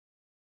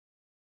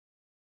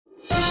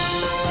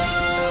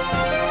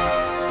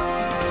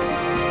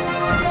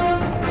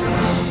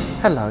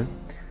Hello,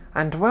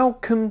 and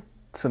welcome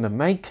to the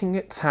Making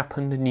It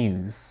Happen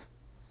news.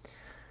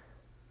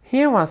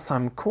 Here are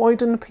some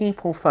Croydon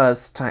People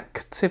First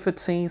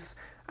activities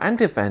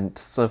and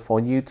events for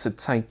you to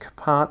take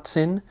part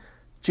in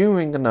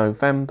during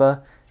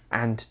November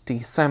and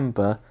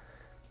December.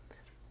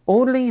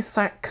 All these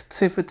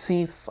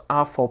activities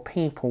are for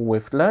people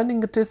with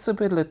learning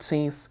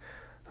disabilities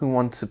who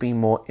want to be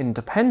more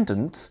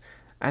independent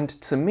and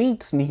to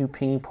meet new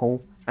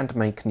people and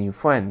make new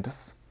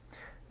friends.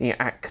 The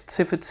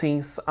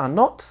activities are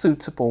not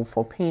suitable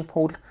for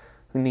people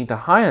who need a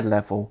higher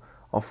level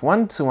of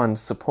one-to-one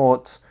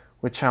support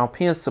which our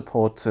peer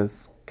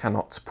supporters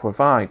cannot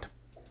provide.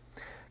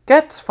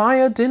 Get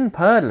fired in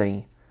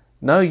Purley.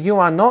 No, you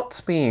are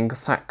not being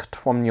sacked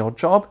from your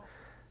job.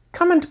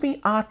 Come and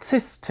be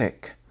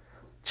artistic.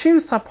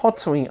 Choose a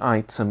pottery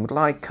item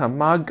like a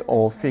mug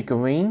or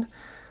figurine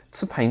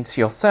to paint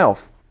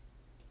yourself.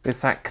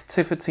 This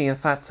activity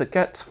is at a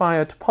Get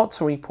Fired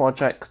Pottery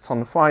Project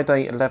on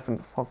Friday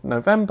 11th of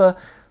November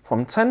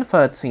from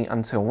 10:30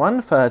 until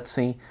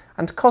 1:30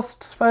 and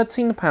costs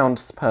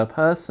 £13 per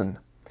person.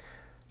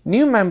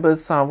 New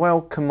members are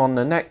welcome on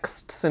the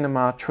next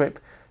cinema trip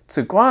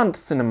to Grant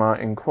Cinema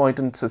in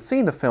Croydon to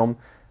see the film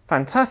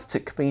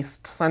Fantastic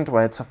Beasts and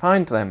Where to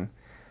Find Them.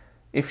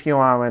 If you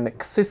are an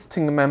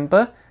existing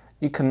member,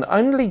 you can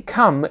only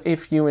come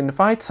if you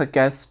invite a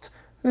guest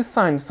who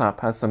signs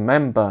up as a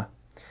member.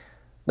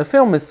 The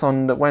film is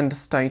on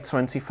Wednesday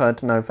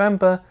 23rd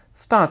November,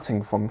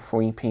 starting from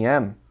 3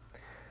 p.m.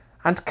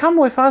 And come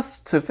with us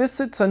to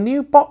visit a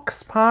new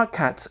box park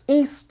at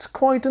East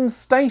Croydon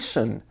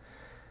Station.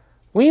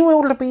 We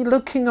will be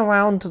looking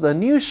around the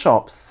new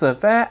shops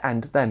there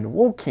and then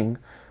walking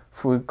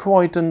through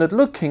Croydon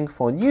looking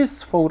for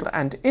useful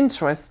and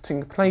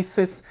interesting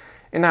places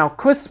in our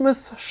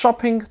Christmas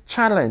shopping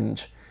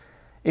challenge.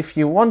 If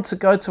you want to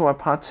go to a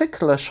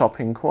particular shop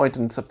in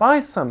Croydon to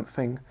buy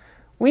something,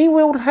 we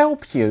will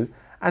help you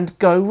and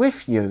go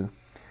with you.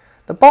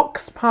 The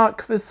box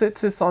park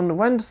visit is on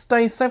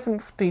Wednesday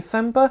 7th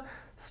December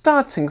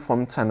starting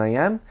from 10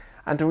 a.m.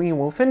 and we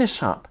will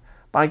finish up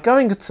by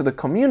going to the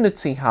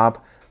community hub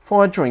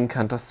for a drink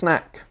and a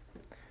snack.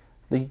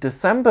 The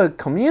December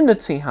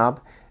community hub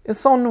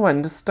is on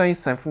Wednesday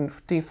 7th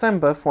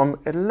December from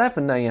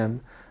 11 a.m.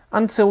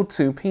 until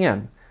 2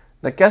 p.m.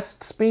 The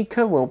guest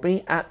speaker will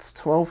be at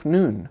 12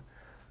 noon.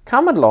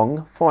 Come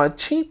along for a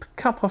cheap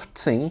cup of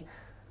tea,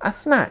 a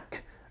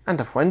snack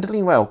and a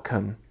friendly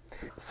welcome.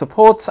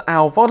 Support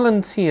our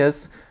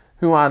volunteers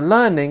who are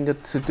learning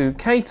to do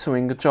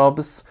catering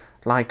jobs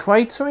like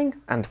waitering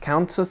and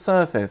counter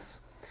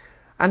service.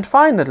 And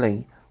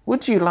finally,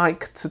 would you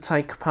like to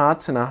take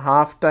part in a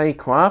half-day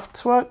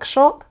craft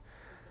workshop?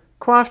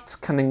 Crafts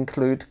can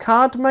include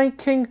card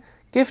making,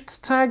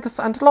 gift tags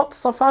and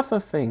lots of other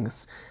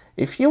things.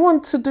 If you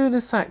want to do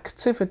this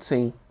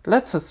activity,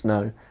 let us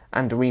know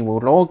and we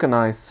will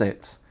organise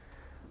it.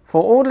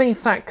 For all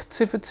these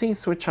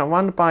activities which are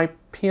run by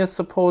peer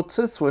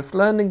supporters with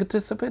learning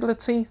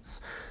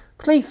disabilities,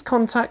 please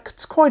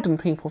contact Croydon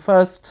People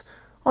First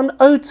on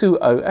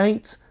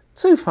 0208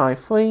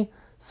 253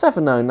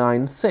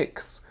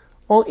 7096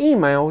 or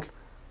email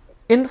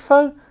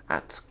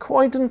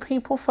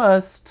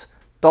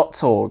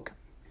info@croydonpeoplefirst.org.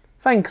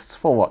 Thanks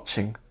for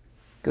watching.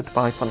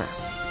 Goodbye for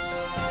now.